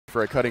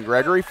For a cutting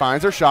Gregory,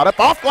 finds her, shot up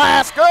off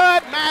glass,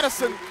 good!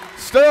 Madison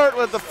Stewart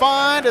with the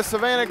find as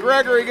Savannah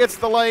Gregory gets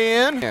the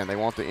lay in. And they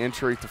want the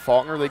entry to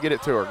Faulkner, they get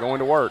it to her, going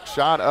to work,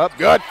 shot up,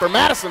 good for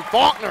Madison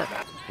Faulkner.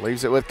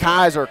 Leaves it with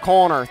Kaiser,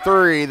 corner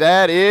three,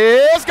 that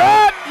is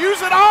good!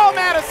 Use it all,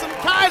 Madison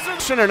Kaiser.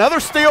 Another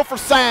steal for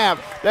Sav,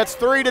 that's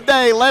 3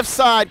 today, left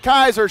side,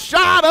 Kaiser,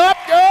 shot up,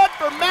 good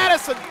for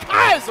Madison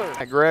Kaiser.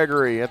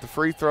 Gregory at the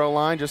free throw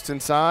line, just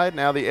inside,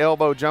 now the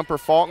elbow jumper,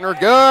 Faulkner,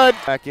 good.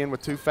 Back in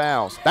with 2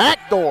 fouls,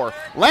 backdoor,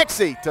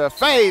 Lexi to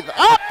Faith,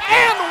 up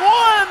and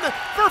one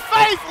for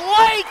Faith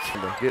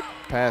Lake. Get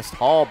past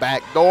Hall,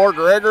 backdoor,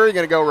 Gregory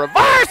gonna go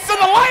reverse and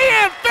the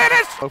lay-in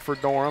finish. Go for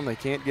Dorham, they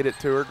can't get it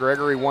to her,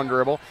 Gregory one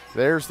dribble,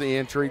 there's the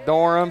entry,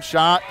 Dorham,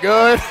 shot,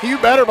 good. You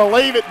better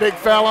believe it, big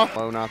fella.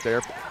 Low not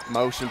there,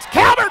 motions,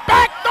 Calvert,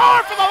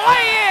 backdoor for the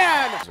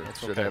lay-in.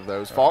 Should have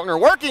those. Faulkner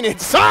working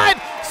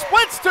inside,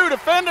 splits 2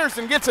 defenders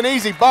and gets an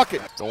easy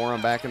bucket.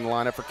 Dorham back in the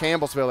lineup for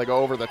Campbellsville, they go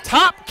over the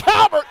top,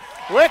 Calvert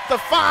with the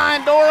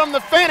find, Dorham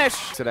the finish.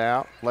 Sit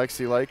out,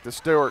 Lexi Lake to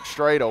Stewart,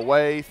 straight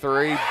away,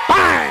 3,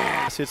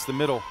 bang! This hits the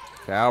middle.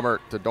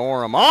 Calvert to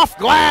Dorham, off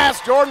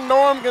glass, Jordan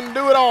Dorham can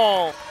do it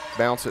all.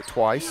 Bounce it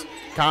twice,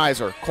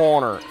 Kaiser,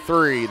 corner,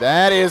 3,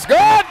 that is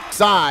good.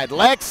 Side,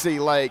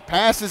 Lexi Lake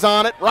passes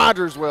on it,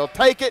 Rogers will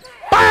take it,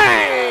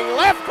 bang!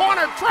 Left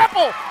corner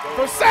triple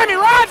for Sammy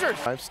Rogers.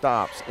 5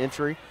 stops,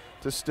 entry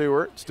to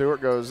Stewart,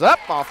 Stewart goes up,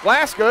 off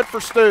glass, good for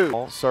Stu.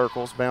 All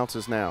circles,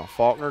 bounces now,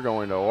 Faulkner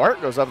going to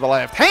work, goes up the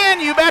left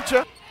hand, you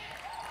betcha.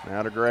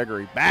 Now to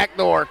Gregory,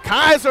 backdoor,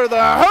 Kaiser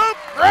the hoop,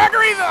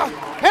 Gregory the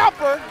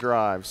helper.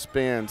 Drive,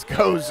 spins,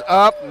 goes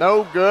up,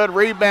 no good,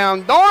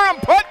 rebound, Dorham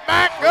put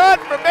back, good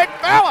for big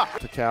fella.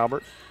 To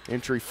Calvert,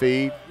 entry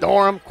feed,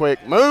 Dorham,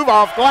 quick move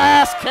off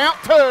glass, count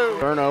 2.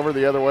 Turnover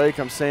the other way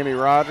comes Sammy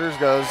Rogers,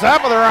 goes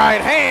up with the right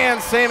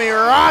hand, Sammy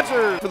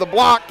Rogers for the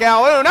block,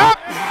 Calhoun up.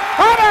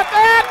 How about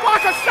that,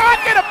 block a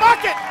shot, get a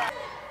bucket.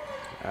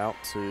 Out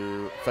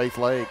to Faith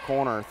Lake,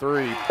 corner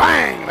 3,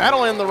 bang!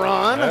 That'll end the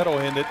run. That'll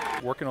end it.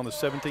 Working on the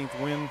 17th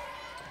win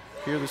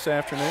here this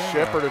afternoon.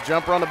 Shepherd, a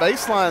jumper on the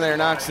baseline there,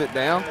 knocks it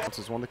down. This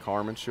is one to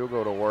Carmen, she'll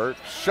go to work.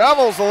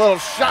 Shovels a little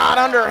shot,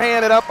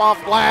 underhanded up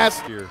off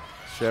glass. Here,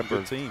 Shepherd,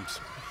 good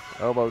teams.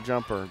 Elbow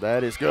jumper,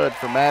 that is good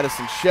for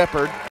Madison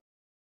Shepherd.